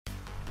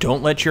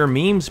Don't let your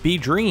memes be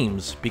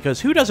dreams, because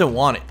who doesn't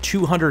want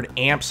 200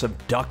 amps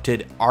of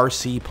ducted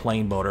RC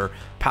plane motor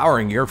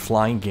powering your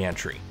flying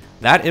gantry?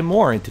 That and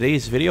more in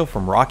today's video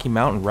from Rocky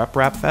Mountain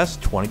RepRap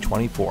Fest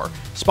 2024,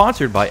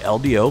 sponsored by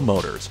LDO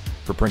Motors.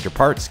 For printer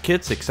parts,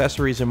 kits,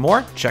 accessories, and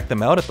more, check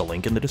them out at the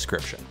link in the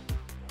description.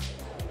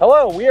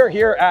 Hello, we are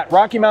here at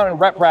Rocky Mountain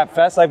RepRap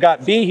Fest. I've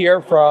got B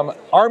here from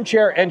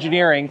Armchair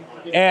Engineering,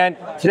 and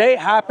today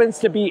happens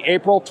to be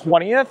April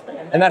 20th,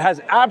 and that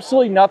has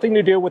absolutely nothing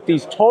to do with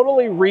these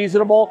totally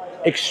reasonable,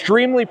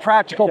 extremely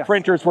practical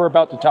printers we're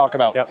about to talk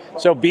about.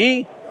 So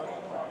B,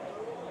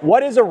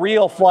 what is a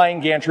real flying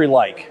gantry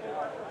like?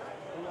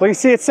 Well, you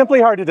see, it's simply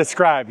hard to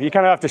describe. You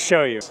kind of have to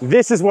show you.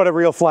 This is what a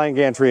real flying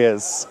gantry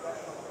is.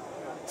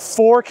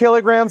 4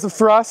 kilograms of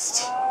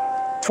thrust,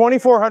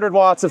 2,400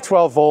 watts of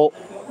 12 volt,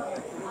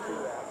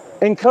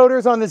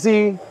 encoders on the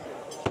Z,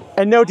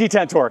 and no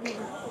detent torque.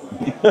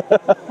 So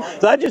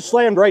that just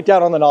slammed right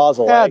down on the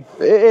nozzle, right?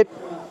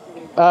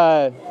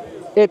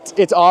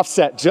 It's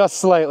offset just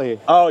slightly.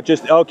 Oh,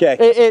 just, okay.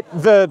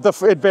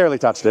 It barely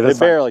touched it. It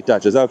barely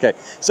touches, okay.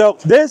 So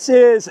this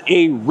is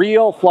a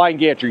real flying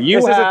gantry.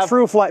 This is a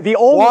true fly. The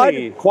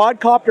only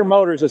quadcopter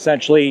motors,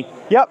 essentially.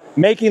 Yep.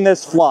 Making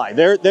this fly.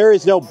 There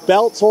is no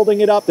belts holding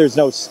it up. There's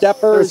no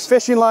steppers. There's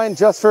fishing line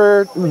just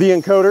for the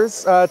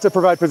encoders to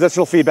provide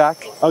positional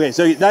feedback. Okay,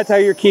 so that's how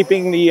you're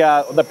keeping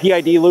the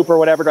PID loop or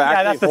whatever to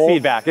actually that's the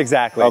feedback,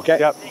 exactly. Okay.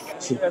 Yep.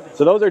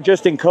 So those are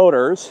just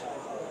encoders.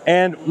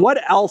 And what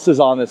else is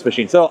on this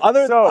machine? So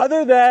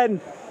other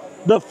than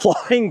the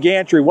flying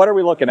gantry, what are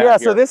we looking at here?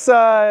 So this is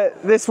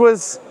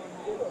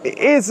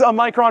a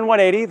Micron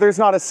 180. There's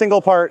not a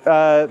single part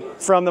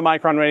from the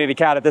Micron 180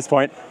 CAD at this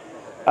point.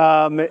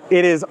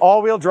 It is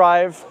all-wheel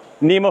drive,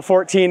 NEMA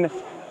 14,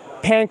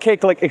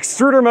 pancake-like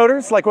extruder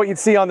motors, like what you'd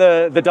see on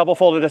the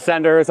double-folded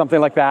Ascender or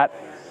something like that,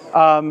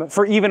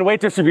 for even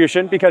weight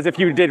distribution, because if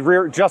you did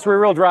just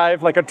rear-wheel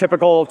drive, like a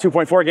typical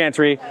 2.4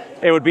 gantry,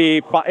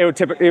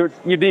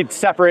 you'd need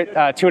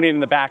separate tuning in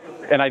the back,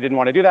 and I didn't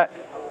want to do that.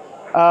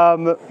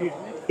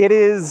 It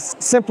is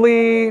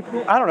simply,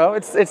 I don't know,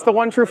 it's the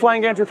one true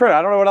flying gantry printer.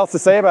 I don't know what else to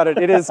say about it.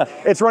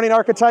 It's running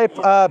Archetype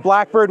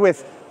Blackbird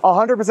with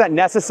 100%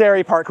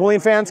 necessary part cooling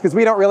fans, because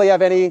we don't really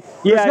have any,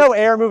 there's no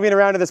air moving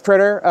around in this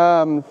printer.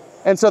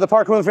 And so the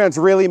part cooling fans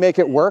really make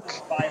it work.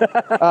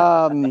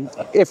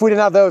 If we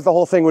didn't have those, the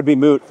whole thing would be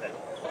moot.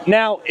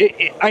 Now,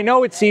 I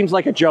know it seems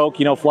like a joke,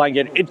 you know, flying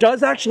it. It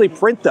does actually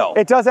print, though.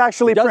 It does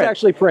actually print. It does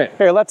actually print.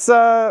 Here, let's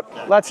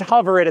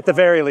hover it at the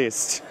very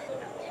least.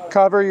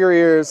 Cover your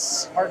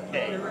ears.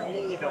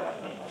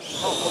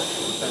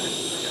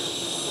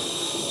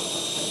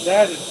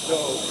 That is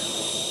so.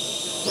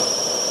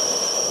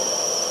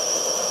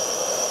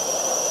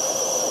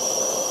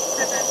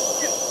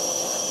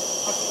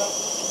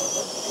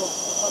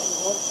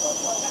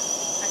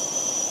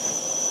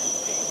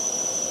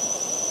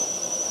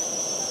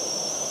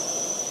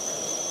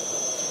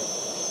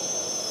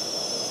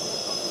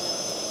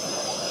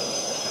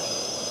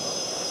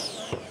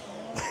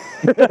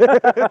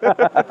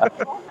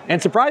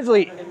 And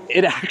surprisingly,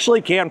 it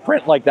actually can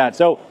print like that.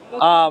 So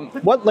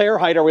what layer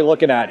height are we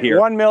looking at here?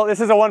 1 mil.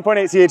 This is a 1.8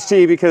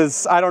 CHT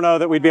because I don't know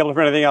that we'd be able to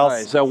print anything else. All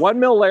right, so 1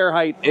 mil layer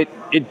height,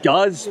 it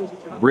does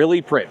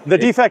really print. The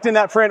defect in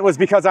that print was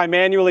because I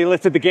manually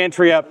lifted the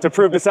gantry up to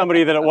prove to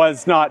somebody that it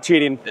was not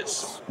cheating.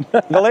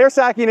 The layer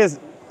stacking is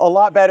a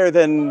lot better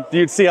than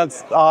you'd see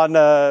on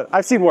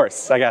I've seen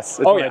worse, I guess,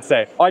 is what I'd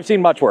say. Oh, I've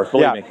seen much worse,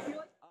 believe me.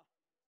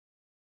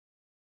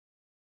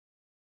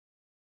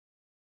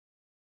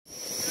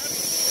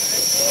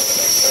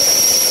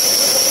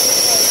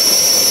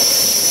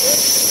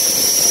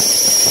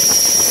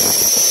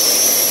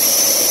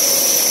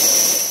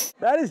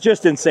 That is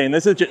just insane.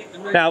 This is just,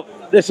 now,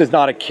 this is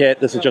not a kit.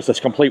 This is just a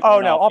complete Oh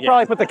no, I'll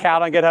probably put the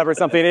CAD on GitHub or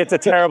something. It's a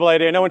terrible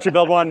idea. No one should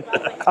build one.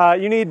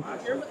 You need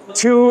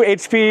 2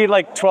 HP,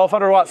 like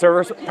 1,200 watt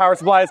server power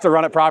supplies to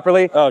run it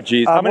properly. Oh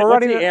geez,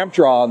 what's the amp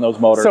draw on those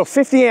motors? So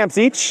 50 amps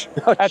each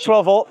at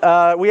 12 volt.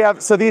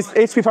 So these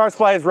HP power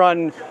supplies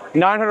run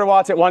 900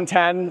 watts at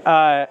 110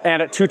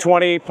 and at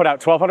 220 put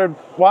out 1,200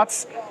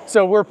 watts.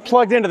 So we're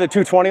plugged into the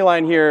 220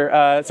 line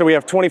here. So we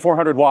have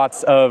 2,400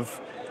 watts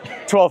of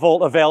 12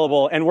 volt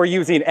available, and we're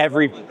using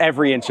every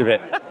inch of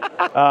it.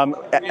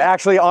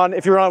 Actually,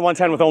 if you're on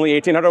 110 with only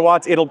 1,800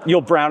 watts,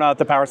 you'll brown out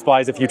the power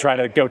supplies if you try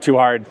to go too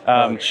hard.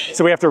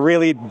 So we have to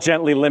really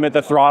gently limit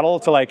the throttle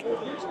to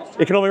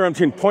it can only run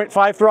between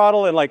 0.5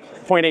 throttle and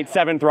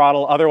 0.87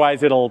 throttle.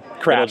 Otherwise, it'll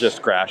crash. It'll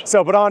just crash.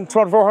 So, but on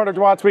 2,400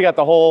 watts, we got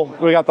the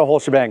whole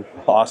shebang.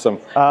 Awesome.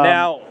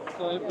 Now,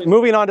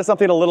 moving on to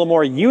something a little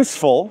more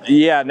useful.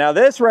 Yeah. Now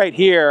this right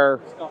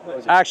here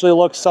actually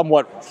looks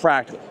somewhat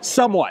practical.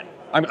 Somewhat.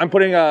 I'm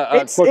putting a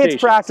quotation. It's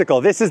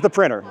practical. This is the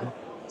printer.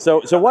 So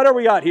what do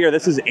we got here?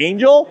 This is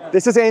Angel?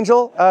 This is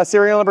Angel,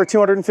 serial number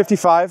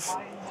 255.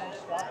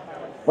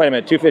 Wait a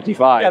minute,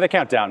 255? Yeah, the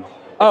countdown.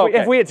 Oh,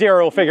 if we hit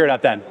 0, we'll figure it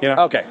out then. You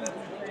know? Okay.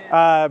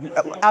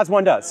 As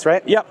one does,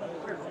 right? Yep.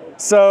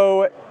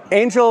 So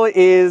Angel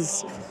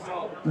is,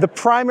 the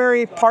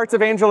primary parts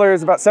of Angel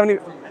is about 70,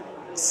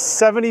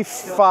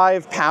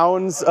 75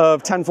 pounds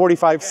of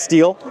 1045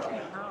 steel.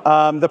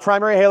 The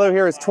primary halo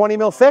here is 20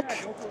 mil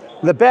thick.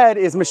 The bed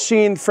is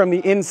machined from the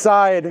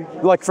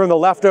inside, like from the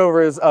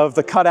leftovers of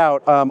the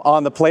cutout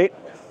on the plate,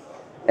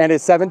 and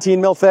is 17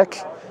 mil thick.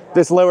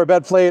 This lower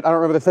bed plate, I don't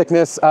remember the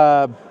thickness,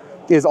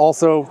 is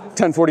also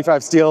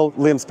 1045 steel.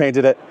 Liam's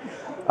painted it.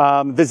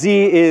 The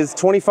Z is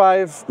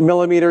 25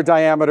 millimeter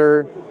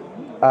diameter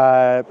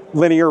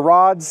linear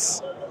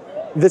rods.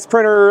 This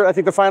printer, I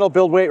think the final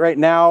build weight right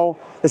now,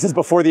 this is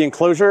before the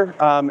enclosure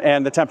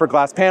and the tempered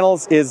glass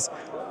panels, is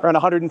around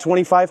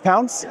 125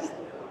 pounds.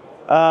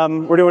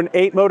 We're doing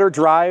 8 motor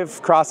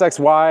drive, cross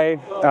XY.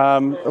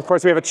 Of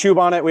course, we have a tube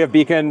on it. We have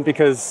beacon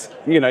because,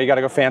 you know, you got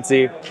to go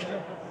fancy.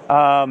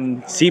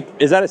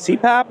 Is that a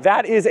CPAP?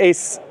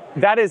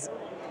 That is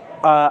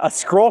a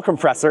scroll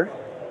compressor.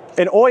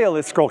 An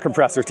oil-less scroll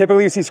compressor.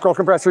 Typically, you see scroll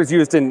compressors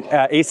used in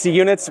AC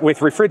units with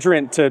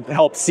refrigerant to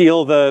help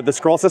seal the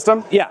scroll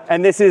system. Yeah.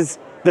 And this is,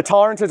 the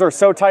tolerances are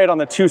so tight on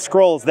the 2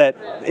 scrolls that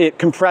it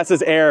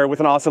compresses air with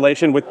an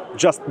oscillation with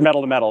just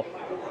metal to metal.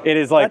 It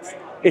is like,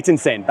 it's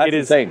insane. That's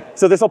insane.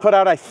 So this will put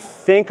out, I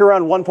think,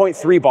 around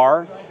 1.3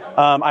 bar.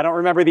 I don't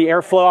remember the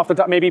airflow off the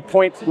top, maybe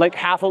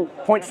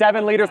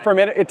 0.7 liters per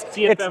minute.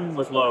 CFM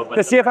was low. But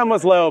the CFM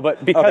was low,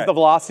 but because the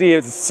velocity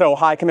is so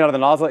high coming out of the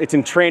nozzle, it's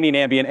entraining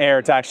ambient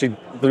air to actually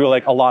do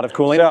like a lot of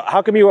cooling. So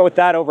how come you went with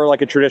that over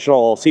like a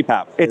traditional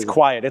CPAP? It's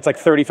quiet. It's like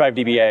 35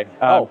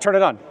 dBA. Turn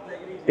it on.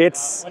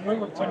 It's when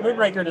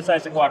Moonraker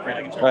decides to cooperate,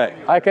 I can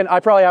turn it. I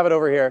probably have it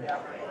over here.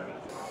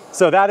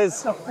 So that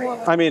is,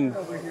 I mean,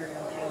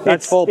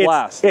 That's full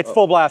blast. It's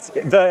full blast.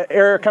 The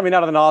air coming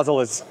out of the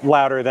nozzle is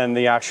louder than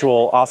the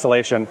actual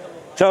oscillation.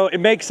 So it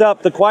makes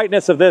up, the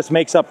quietness of this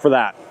makes up for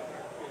that.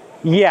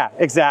 Yeah,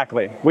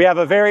 exactly. We have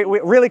a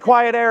really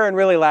quiet air and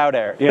really loud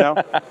air, you know?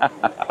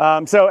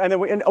 And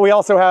then we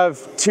also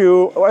have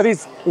 2, are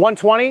these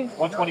 120?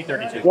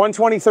 120-32.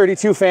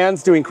 120-32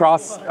 fans doing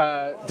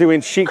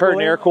doing sheet Current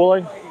cooling. air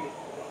cooling?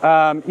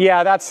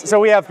 Yeah, so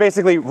we have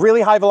basically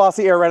really high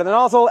velocity air right at the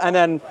nozzle, and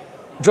then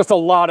just a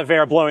lot of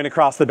air blowing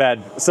across the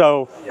bed.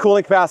 So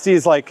cooling capacity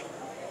is like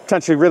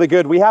potentially really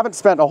good. We haven't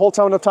spent a whole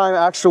ton of time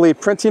actually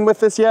printing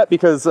with this yet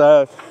because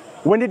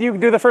when did you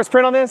do the first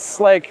print on this?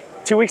 Like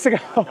 2 weeks ago?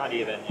 Not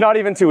even. Not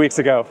even 2 weeks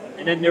ago.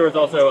 And then there was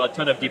also a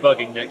ton of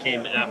debugging that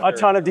came after. A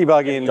ton of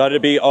debugging. Got to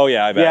be, oh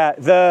yeah, I bet. Yeah,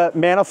 the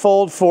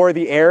manifold for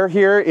the air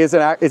here is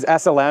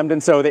SLM'd,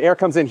 and so the air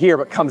comes in here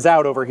but comes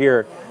out over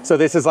here. So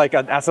this is like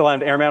an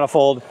SLM'd air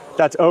manifold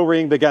that's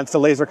O-ringed against a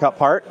laser cut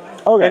part.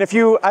 Okay. And if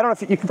you, I don't know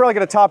if you can probably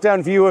get a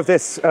top-down view of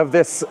this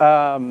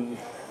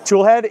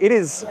tool head. It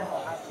is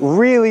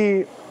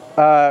really,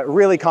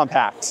 really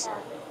compact.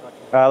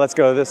 Let's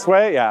go this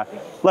way, yeah.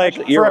 Like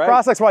for a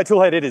cross XY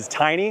tool head, it is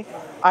tiny.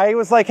 I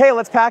was like, hey,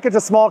 let's package a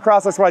small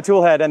cross XY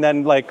tool head, and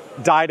then like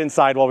died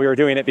inside while we were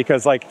doing it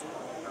because like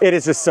it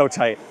is just so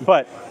tight.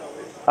 But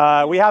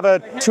we have a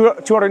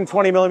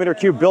 220 millimeter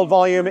cube build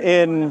volume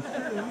in,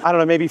 I don't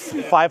know, maybe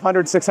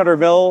 500, 600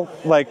 mil,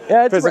 like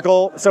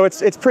physical. So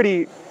it's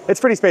pretty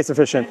space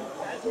efficient.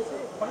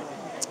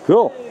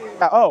 Cool.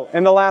 Oh,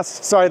 and the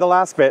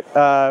last bit.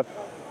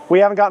 We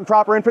haven't gotten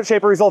proper input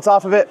shaper results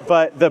off of it,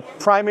 but the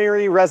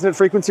primary resonant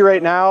frequency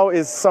right now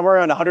is somewhere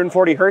around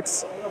 140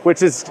 hertz,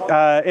 which is,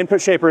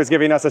 input shaper is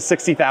giving us a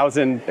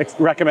 60,000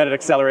 recommended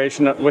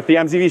acceleration with the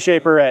MZV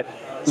shaper at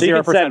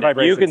 0%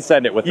 vibrations. You can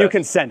send it with this. You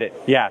can send it,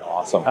 yeah.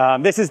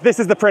 Awesome. This is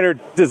the printer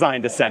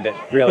designed to send it,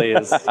 really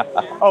is.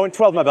 Oh, and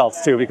 12 mil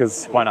belts too,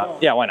 because why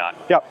not? Yeah, why not?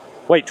 Yep.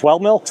 Wait,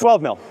 12 mil?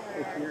 12 mil.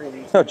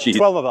 Oh, geez.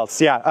 12 mil belts,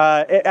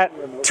 yeah. At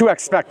 2x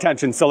spec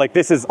tension, so like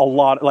this is a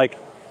lot, like,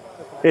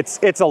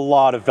 it's a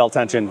lot of belt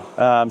tension.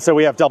 So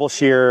we have double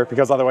shear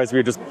because otherwise we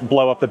would just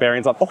blow up the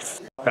bearings on. Oh,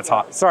 that's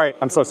hot. Sorry,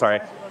 I'm so sorry.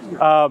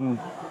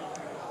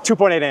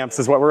 2.8 amps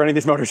is what we're running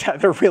these motors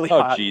at. They're really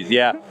hot. Oh, geez,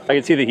 yeah. I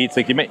can see the heat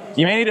sink. You may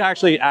need to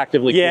actually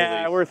actively cool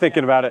Yeah, these. we're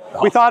thinking about it.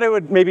 We thought it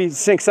would maybe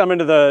sink some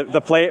into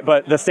the plate,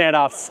 but the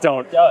standoffs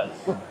don't.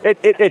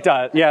 It does. It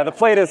does. Yeah, the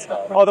plate is,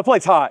 oh, the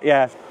plate's hot.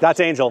 Yeah, that's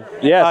Angel.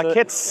 Yeah.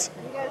 Kits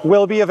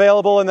will be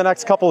available in the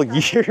next couple of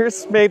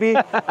years, maybe.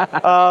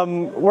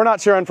 We're not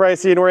sure on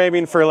pricing. We're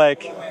aiming for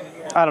like,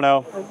 I don't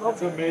know.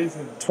 That's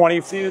amazing.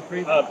 20.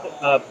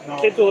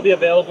 Kits will be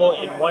available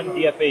in 1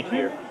 DFH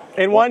year.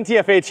 In 1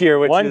 TFH year,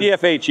 which One is,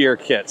 DFH year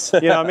kits.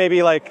 you know,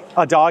 maybe like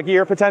a dog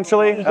year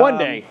potentially. One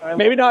day.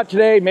 Maybe not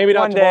today, maybe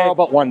not tomorrow,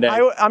 but one day.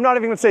 I'm not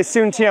even gonna say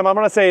soon TM. I'm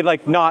gonna say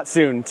like not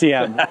soon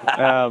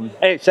TM.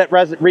 Hey, set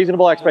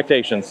reasonable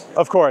expectations.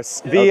 Of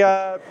course.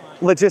 The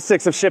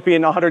logistics of shipping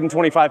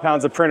 125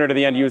 pounds of printer to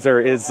the end user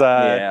is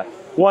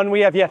one we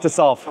have yet to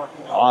solve.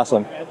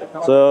 Awesome.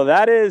 So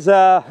that is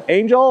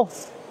Angel,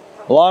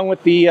 along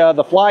with the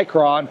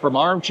Flycron from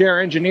Armchair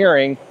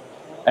Engineering.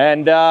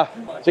 And so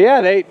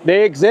yeah,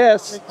 they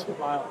exist.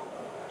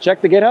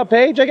 Check the GitHub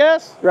page, I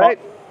guess, right?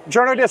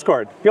 Join our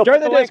Discord.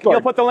 Join the Discord.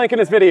 He'll put the link in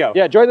his video.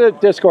 Yeah, join the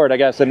Discord, I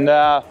guess, and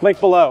Link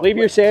below. leave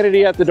your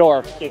sanity at the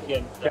door. Kick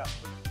in. Yeah.